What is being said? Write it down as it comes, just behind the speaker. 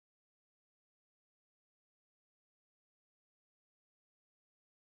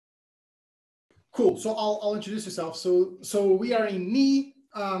Cool. So I'll introduce yourself. So we are in me,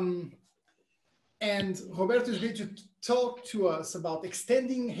 and Roberto is going to talk to us about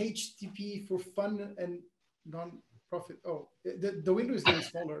extending HTTP for fun and non-profit. Oh, the window is getting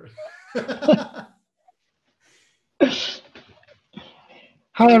smaller.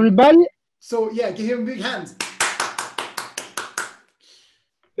 Hi, everybody. So yeah, give him a big hand.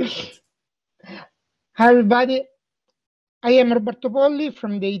 Hi, everybody. I am Roberto Polli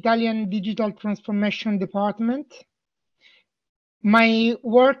from the Italian Digital Transformation Department. My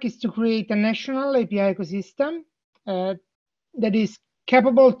work is to create a national API ecosystem that is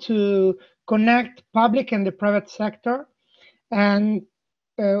capable to connect public and the private sector. And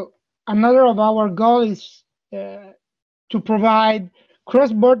another of our goals is to provide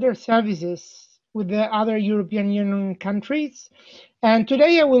cross-border services with the other European Union countries. And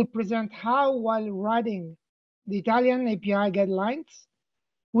today I will present how, while writing the Italian API guidelines,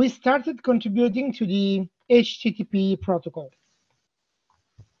 we started contributing to the HTTP protocol.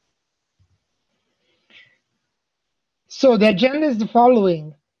 So the agenda is the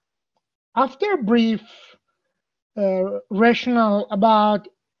following. After a brief rationale about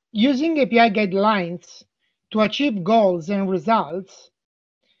using API guidelines to achieve goals and results,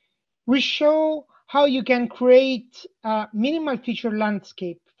 we show how you can create a minimal feature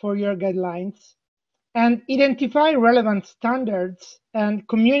landscape for your guidelines and identify relevant standards and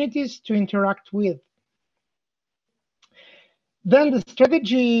communities to interact with. Then the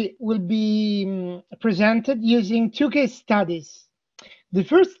strategy will be presented using 2 case studies. The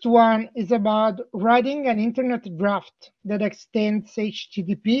first one is about writing an internet draft that extends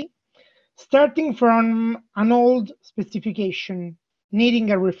HTTP, starting from an old specification,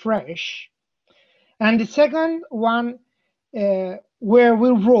 needing a refresh. And the second one, where we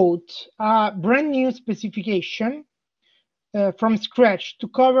wrote a brand new specification from scratch to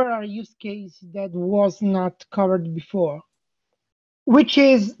cover a use case that was not covered before. Which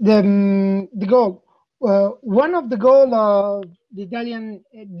is the goal? One of the goals of the Italian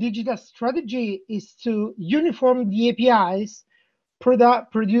digital strategy is to uniform the APIs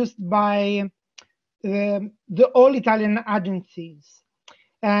produced by the all Italian agencies.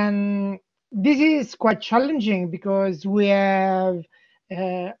 And this is quite challenging because we have,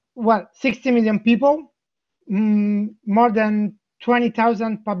 60 million people, more than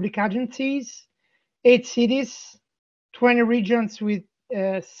 20,000 public agencies, 8 cities, 20 regions with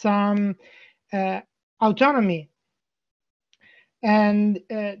some autonomy. And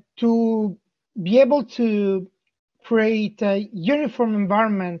to be able to create a uniform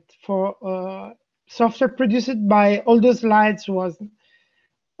environment for software produced by all those slides was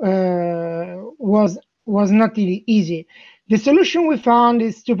not easy. The solution we found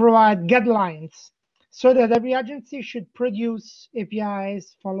is to provide guidelines so that every agency should produce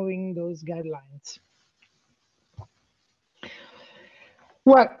APIs following those guidelines.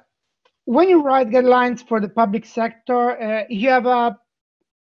 Well, when you write guidelines for the public sector, you have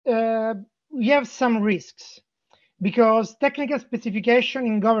some risks, because technical specification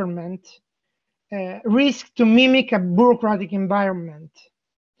in government risk to mimic a bureaucratic environment.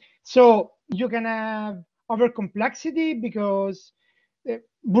 So you can have over-complexity because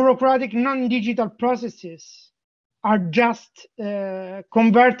bureaucratic non-digital processes are just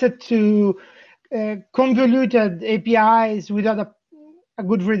converted to convoluted APIs without a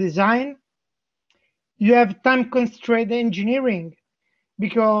good redesign. You have time-constrained engineering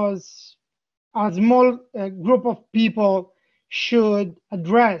because a small group of people should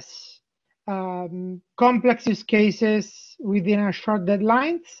address complex use cases within a short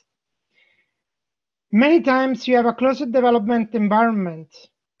deadlines. Many times you have a closed development environment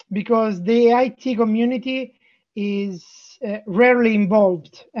because the IT community is rarely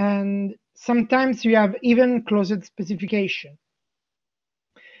involved, and sometimes you have even closed specification.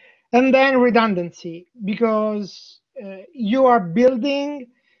 And then redundancy, because you are building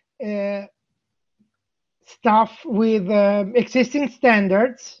stuff with existing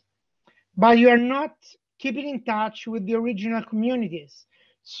standards, but you are not keeping in touch with the original communities.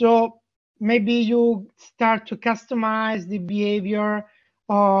 So maybe you start to customize the behavior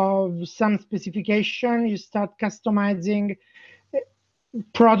of some specification, you start customizing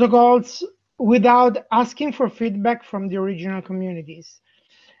protocols without asking for feedback from the original communities.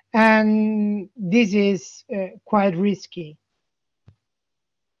 And this is quite risky.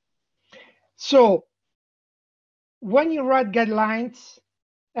 So when you write guidelines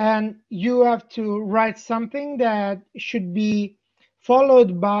and you have to write something that should be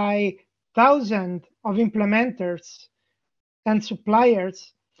followed by thousands of implementers and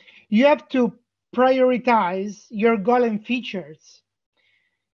suppliers, you have to prioritize your goal and features.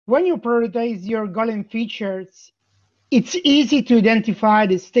 when you prioritize your goal and features, it's easy to identify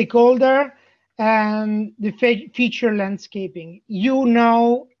the stakeholder and the feature landscaping. You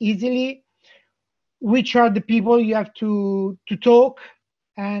know easily which are the people you have to talk,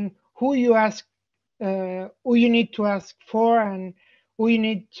 and who you ask, who you need to ask for, and who you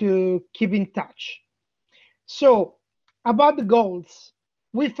need to keep in touch. So about the goals,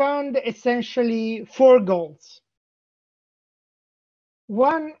 we found essentially 4 goals.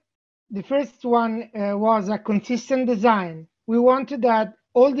 The first one was a consistent design. We wanted that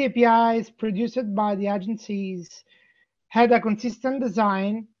all the APIs produced by the agencies had a consistent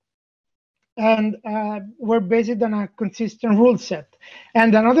design and were based on a consistent rule set.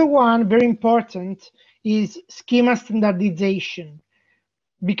 And another one, very important, is schema standardization.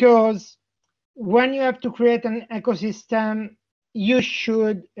 Because when you have to create an ecosystem, you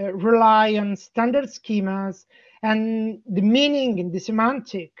should rely on standard schemas, and the meaning and the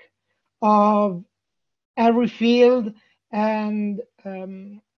semantic of every field and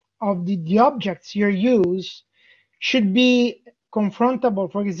of the objects you use should be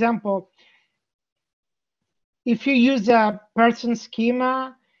confrontable. For example, if you use a person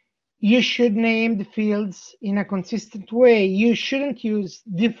schema, you should name the fields in a consistent way. You shouldn't use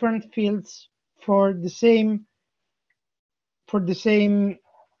different fields for the same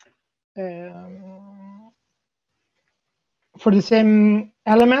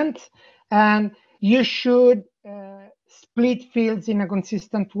element, and you should split fields in a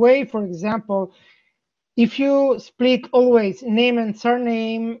consistent way. For example, if you split always name and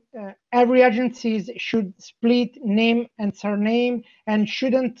surname, every agency should split name and surname and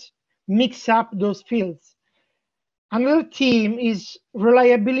shouldn't mix up those fields. Another theme is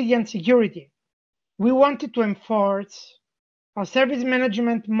reliability and security. We wanted to enforce a service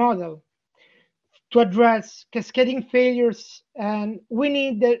management model to address cascading failures, and we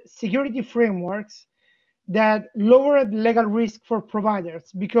need the security frameworks that lower the legal risk for providers,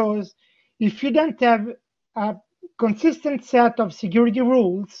 because if you don't have a consistent set of security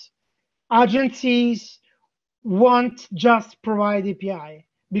rules, agencies won't just provide API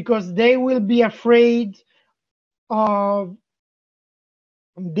because they will be afraid of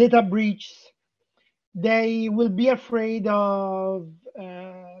data breaches. They will be afraid of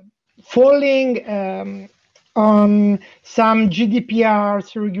falling on some GDPR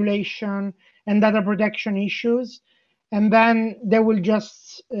regulation and data protection issues, and then they will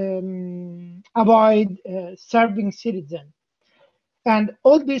just avoid serving citizens. And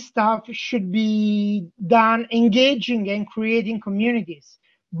all this stuff should be done engaging and creating communities,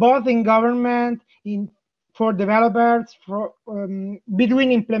 both in government, for developers, for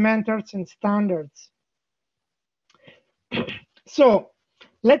between implementers and standards. So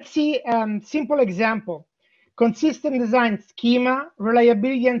let's see a simple example. Consistent design schema,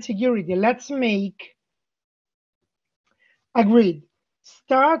 reliability and security. Let's make a grid.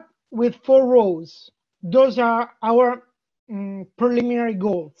 Start with 4 rows. Those are our preliminary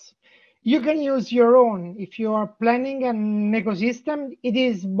goals. You can use your own. If you are planning an ecosystem, it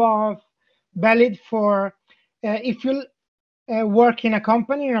is both valid for if you work in a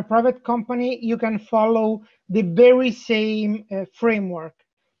company, in a private company, you can follow the very same framework.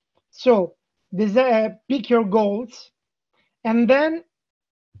 So pick your goals, and then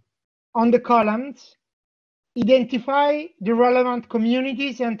on the columns, identify the relevant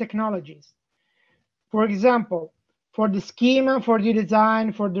communities and technologies. For example, for the schema, for the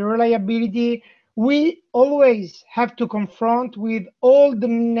design, for the reliability, we always have to confront with all the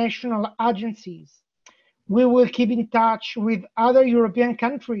national agencies. We will keep in touch with other European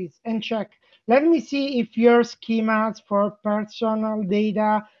countries and check, let me see if your schemas for personal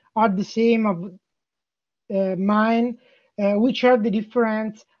data are the same of mine, which are the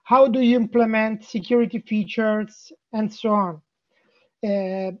different, how do you implement security features, and so on.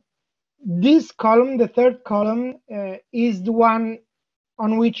 This column, the third column, is the one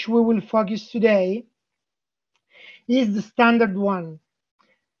on which we will focus today, is the standard one.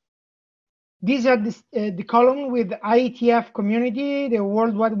 These are the column with IETF community, the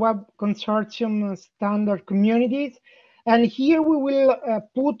World Wide Web Consortium standard communities. And here we will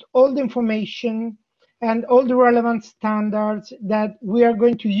put all the information and all the relevant standards that we are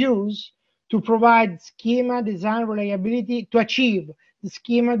going to use to provide schema, design, reliability, to achieve the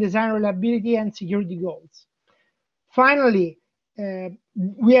schema, design, reliability, and security goals. Finally,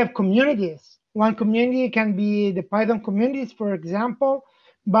 we have communities. One community can be the Python communities, for example,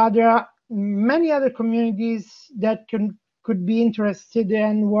 but there are many other communities that could be interested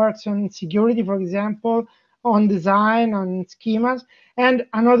and works on security, for example, on design, on schemas. And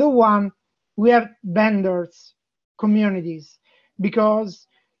another one, we have vendors communities, because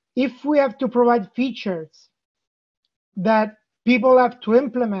if we have to provide features that people have to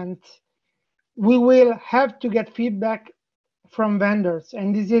implement, we will have to get feedback from vendors,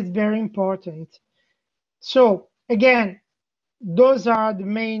 and this is very important. So again, those are the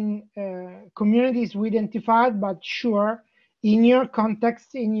main communities we identified, but sure, in your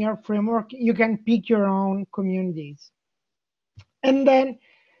context, in your framework, you can pick your own communities. And then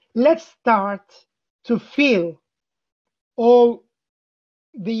let's start to fill all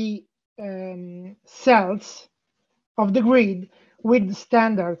the cells of the grid with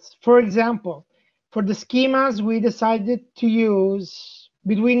standards. For example, for the schemas, we decided to use,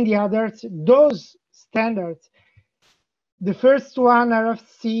 between the others, those standards. The first one,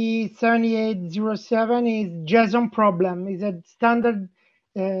 RFC 7807, is JSON problem. It's a standard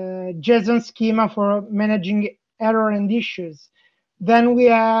JSON schema for managing error and issues. Then we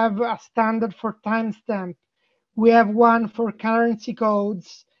have a standard for timestamp. We have one for currency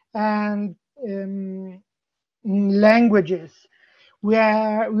codes and languages. We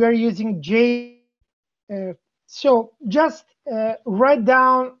are using J. So just write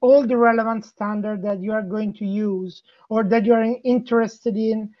down all the relevant standards that you are going to use or that you are interested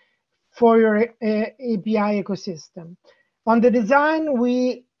in for your API ecosystem. On the design,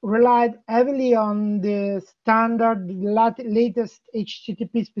 we relied heavily on the standard latest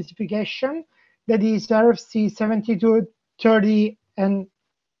HTTP specification, that is RFC 7230 and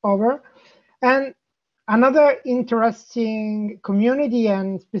over. And another interesting community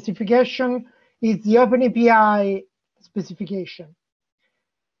and specification is the OpenAPI specification.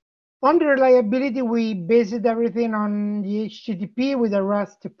 On the reliability, we based everything on the HTTP with a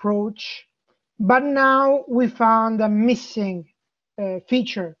REST approach, but now we found a missing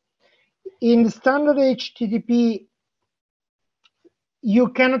feature. In the standard HTTP, you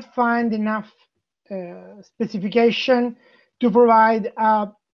cannot find enough specification to provide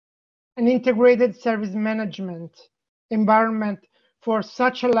an integrated service management environment for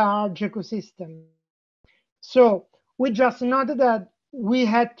such a large ecosystem. So we just noted that we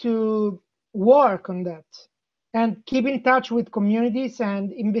had to work on that and keep in touch with communities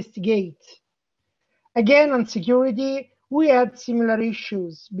and investigate. Again, on security, we had similar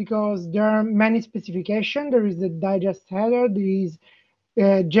issues because there are many specifications. There is the digest header, there is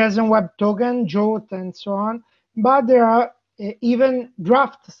JSON Web Token, JOT, and so on. But there are even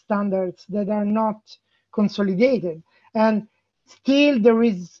draft standards that are not consolidated. And still, there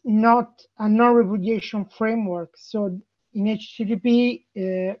is not a non-repudiation framework. So in HTTP,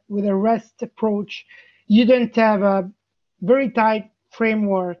 with a REST approach, you don't have a very tight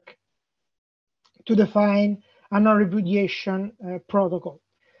framework to define a non-repudiation protocol.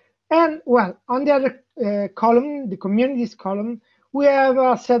 And well, on the other column, the communities column, we have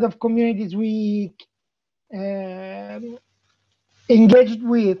a set of communities we engaged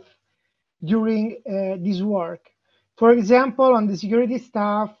with during this work. For example, on the security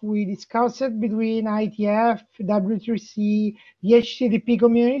stuff, we discussed it between IETF, W3C, the HTTP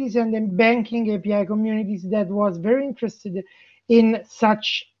communities, and the banking API communities that was very interested in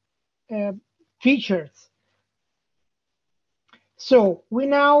such features. So we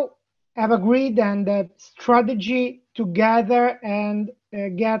now have agreed on the strategy to gather and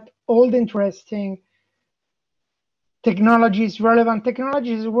get all the interesting technologies, relevant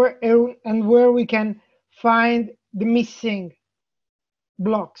technologies, where we can find the missing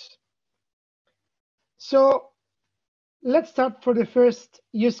blocks. So let's start for the first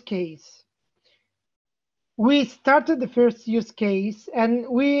use case. We started the first use case and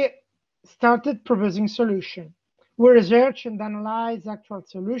we started proposing solution. We research and analyze actual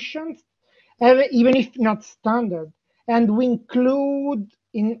solutions, even if not standard, and we include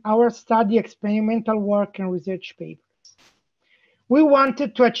in our study experimental work and research papers. We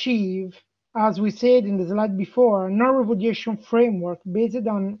wanted to achieve, as we said in the slide before, a non-repudiation framework based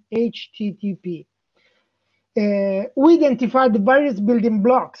on HTTP. We identified the various building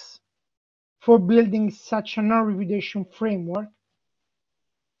blocks for building such a non-repudiation framework.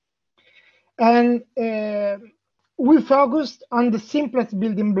 And we focused on the simplest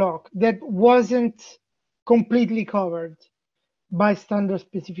building block that wasn't completely covered by standard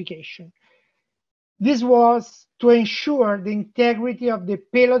specification. This was to ensure the integrity of the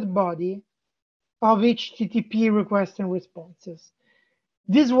payload body of HTTP requests and responses.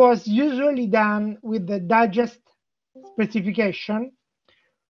 This was usually done with the digest specification,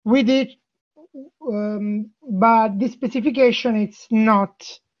 with it, but this specification it's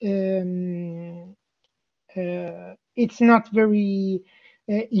not very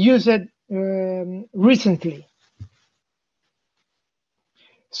used recently.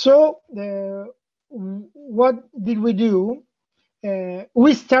 So what did we do?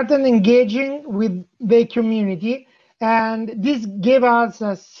 we started engaging with the community, and this gave us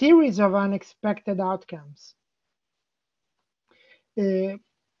a series of unexpected outcomes.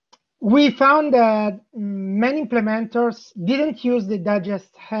 We found that many implementors didn't use the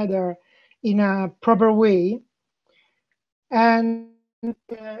digest header in a proper way, and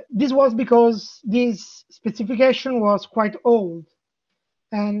this was because this specification was quite old.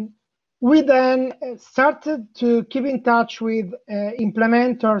 And we then started to keep in touch with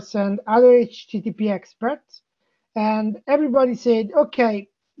implementors and other HTTP experts, and everybody said, okay,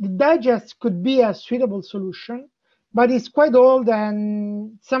 the digest could be a suitable solution, but it's quite old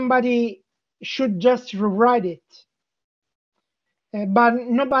and somebody should just rewrite it. But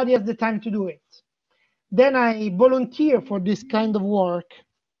nobody has the time to do it. Then I volunteer for this kind of work,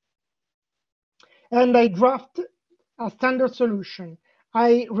 and I draft a standard solution.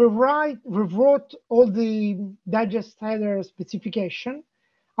 I rewrote all the digest header specification.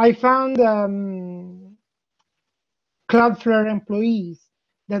 I found Cloudflare employees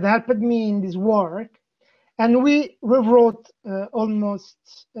that helped me in this work, and we rewrote almost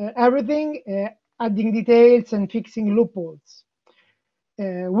everything, adding details and fixing loopholes.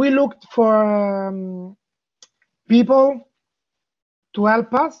 We looked for people to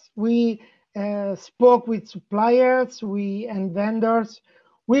help us. We spoke with suppliers and vendors.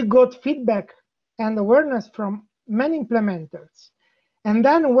 We got feedback and awareness from many implementers. And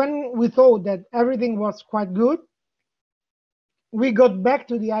then when we thought that everything was quite good, we got back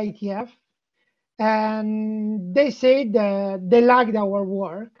to the IETF, and they said that they liked our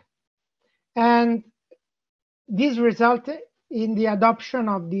work. And this resulted in the adoption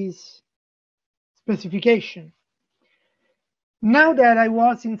of this specification. Now that I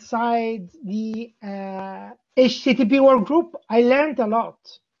was inside the HTTP work group, I learned a lot.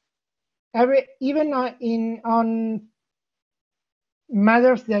 Even on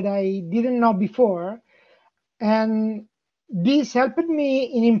matters that I didn't know before, and this helped me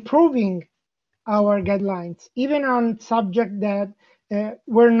in improving our guidelines, even on subjects that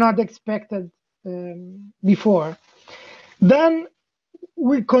were not expected before. Then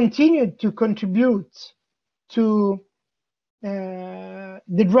we continued to contribute to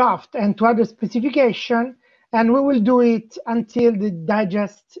the draft and to other specification, and we will do it until the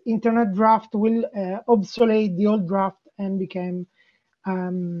digest internet draft will obsolete the old draft and become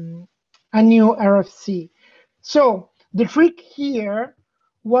a new RFC. So the trick here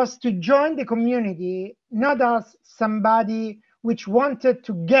was to join the community, not as somebody which wanted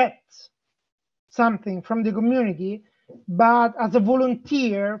to get something from the community, but as a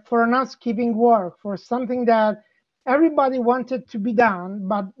volunteer for an housekeeping work, for something that everybody wanted to be done,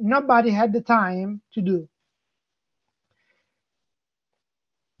 but nobody had the time to do.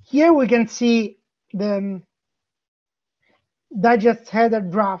 Here we can see the digest header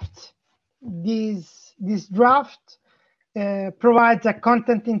draft. This draft provides a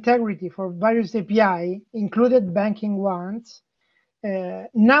content integrity for various API, included banking ones.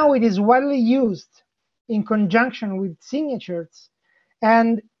 Now it is widely used in conjunction with signatures,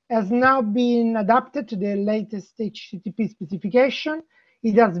 and has now been adapted to the latest HTTP specification.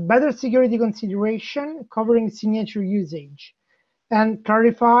 It has better security consideration, covering signature usage, and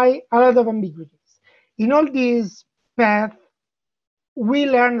clarify a lot of ambiguities. In all these paths, we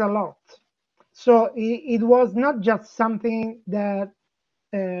learned a lot. So it was not just something that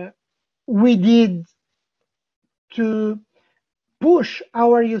we did to push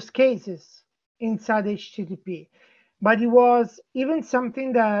our use cases inside HTTP, but it was even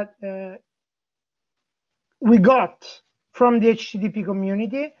something that we got from the HTTP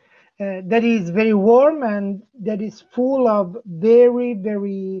community that is very warm and that is full of very,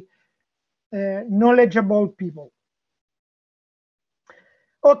 very knowledgeable people.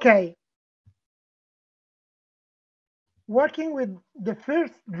 Okay. Working with the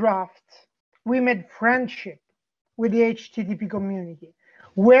first draft, we made friendship with the HTTP community.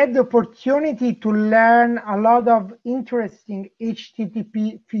 We had the opportunity to learn a lot of interesting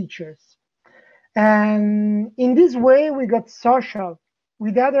HTTP features. And in this way, we got social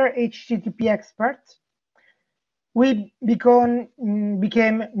with other HTTP experts. We became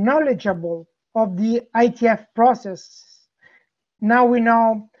knowledgeable of the IETF process. Now we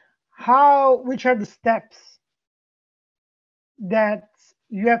know which are the steps that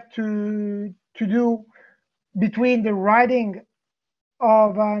you have to do between the writing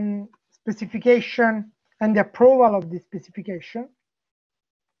of a specification and the approval of the specification.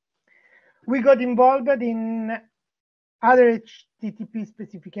 We got involved in other HTTP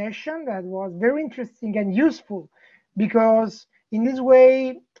specification that was very interesting and useful, because in this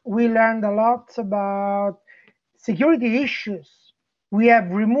way we learned a lot about security issues we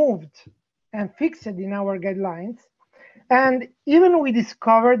have removed and fixed in our guidelines. And even we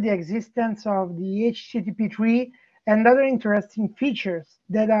discovered the existence of the HTTP tree and other interesting features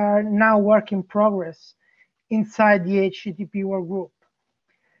that are now work in progress inside the HTTP workgroup.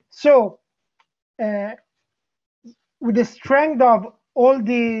 So with the strength of all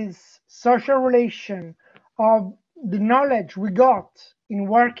these social relation of the knowledge we got in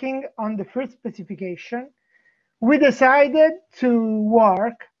working on the first specification, we decided to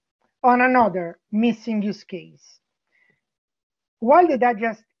work on another missing use case. While the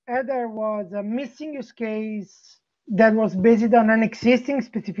digest header was a missing use case that was based on an existing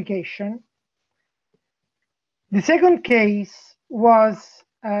specification, the second case was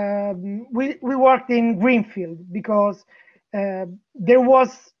we worked in greenfield because there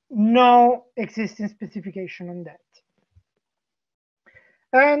was no existing specification on that.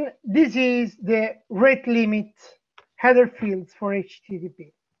 And this is the rate limit header fields for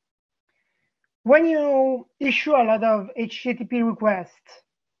HTTP. When you issue a lot of HTTP requests,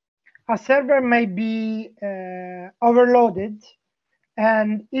 a server may be overloaded,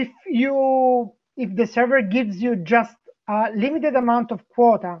 and if the server gives you just a limited amount of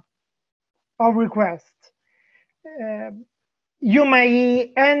quota of requests, you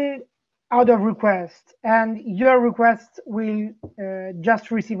may end out of requests, and your request will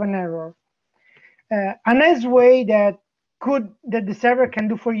just receive an error. A nice way that the server can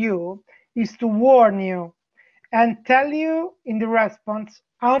do for you is to warn you and tell you in the response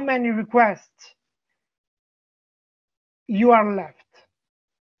how many requests you are left.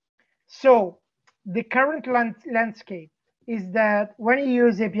 So the current landscape is that when you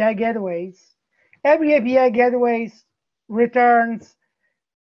use API gateways, every API gateway returns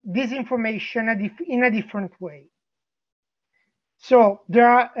this information in a different way. So there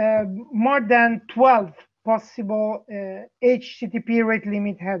are more than 12 possible HTTP rate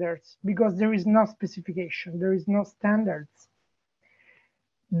limit headers because there is no specification, there is no standards.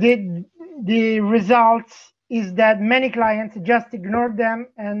 The results is that many clients just ignore them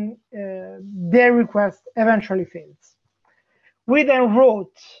and their request eventually fails. We then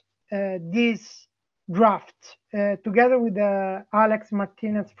wrote this draft together with Alex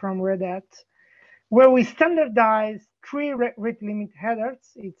Martinez from Red Hat, where we standardized 3 rate limit headers.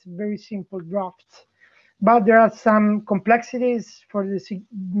 It's a very simple draft, but there are some complexities for the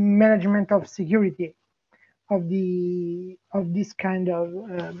management of security of this kind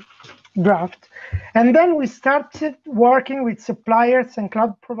of draft. And then we started working with suppliers and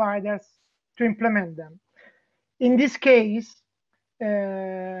cloud providers to implement them. In this case,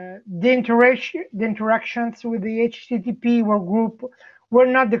 the interactions with the HTTP workgroup were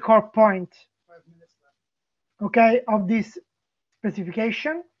not the core point, okay, of this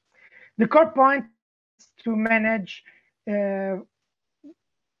specification. The core point is to manage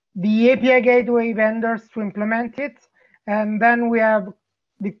the API gateway vendors to implement it, and then we have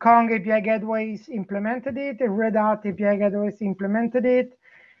the Kong API gateways implemented it, the Red Hat API gateways implemented it,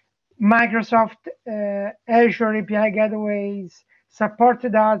 Microsoft Azure API gateways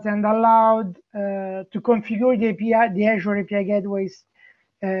supported us and allowed to configure the Azure API gateways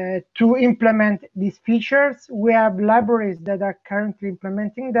to implement these features. We have libraries that are currently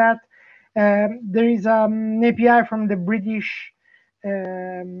implementing that. There is an API from the British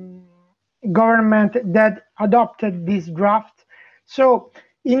government that adopted this draft. So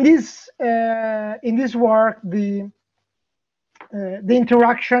in this work, the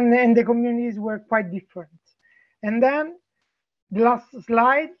interaction and the communities were quite different. And then the last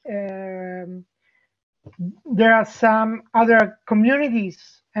slide, there are some other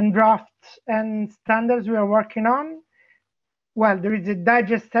communities and drafts and standards we are working on. Well, there is the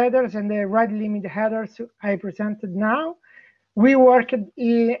digest headers and the rate limit headers I presented now. We worked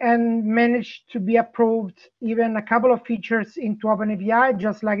and managed to be approved even a couple of features into OpenAPI,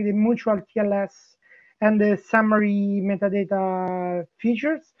 just like the mutual TLS and the summary metadata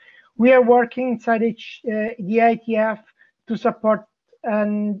features. We are working inside the IETF to support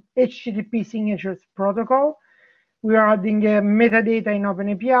an HTTP signatures protocol. We are adding metadata in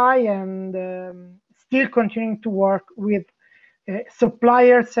OpenAPI and still continuing to work with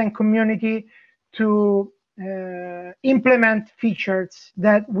suppliers and community to implement features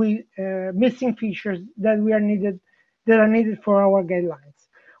that missing features that are needed for our guidelines.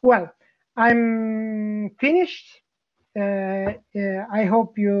 Well, I'm finished. I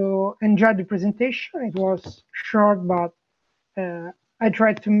hope you enjoyed the presentation. It was short, but I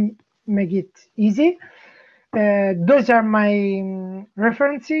tried to make it easy. Those are my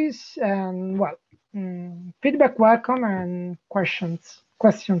references, and well, feedback welcome and questions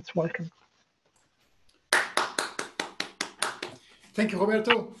welcome. Thank you,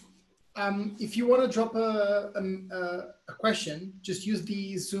 Roberto. If you want to drop a question, just use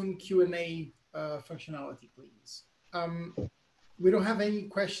the Zoom Q&A functionality, please. We don't have any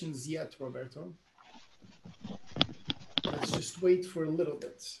questions yet, Roberto. Let's just wait for a little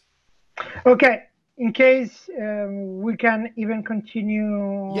bit. Okay. In case we can even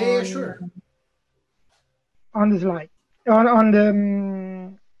continue. Yeah, sure. On the slide, on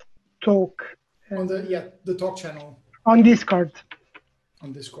the talk. On the talk channel. On Discord.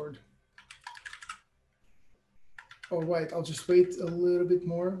 On Discord. All right, I'll just wait a little bit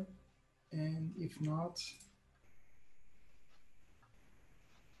more, and if not.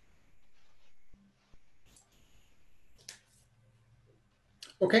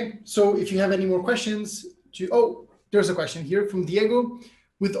 Okay, so if you have any more questions, there's a question here from Diego.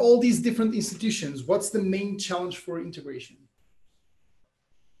 With all these different institutions, what's the main challenge for integration?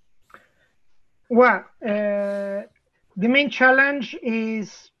 Well, the main challenge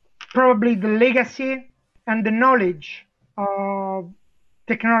is probably the legacy and the knowledge of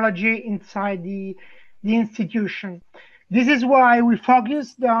technology inside the institution. This is why we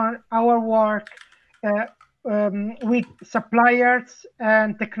focused on our work with suppliers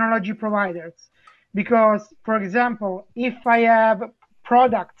and technology providers. Because, for example, if I have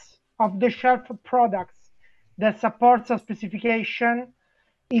products, off-the-shelf products that supports a specification,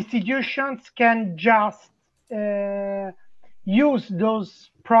 institutions can just use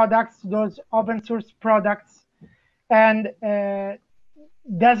those products, those open source products, and they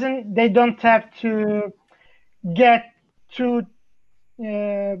don't have to get too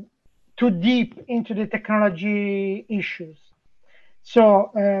deep into the technology issues.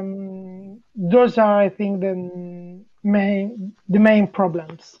 So those are, I think, the main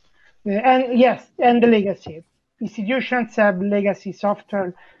problems. And yes, and the legacy. Institutions have legacy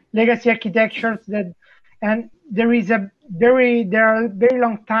software, legacy architectures and there are very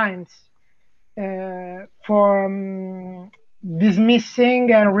long times for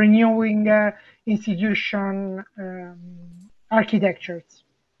dismissing and renewing institution architectures.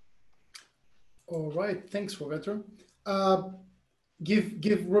 All right, thanks, Roberto.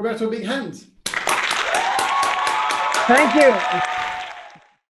 Give Roberto a big hand. Thank you.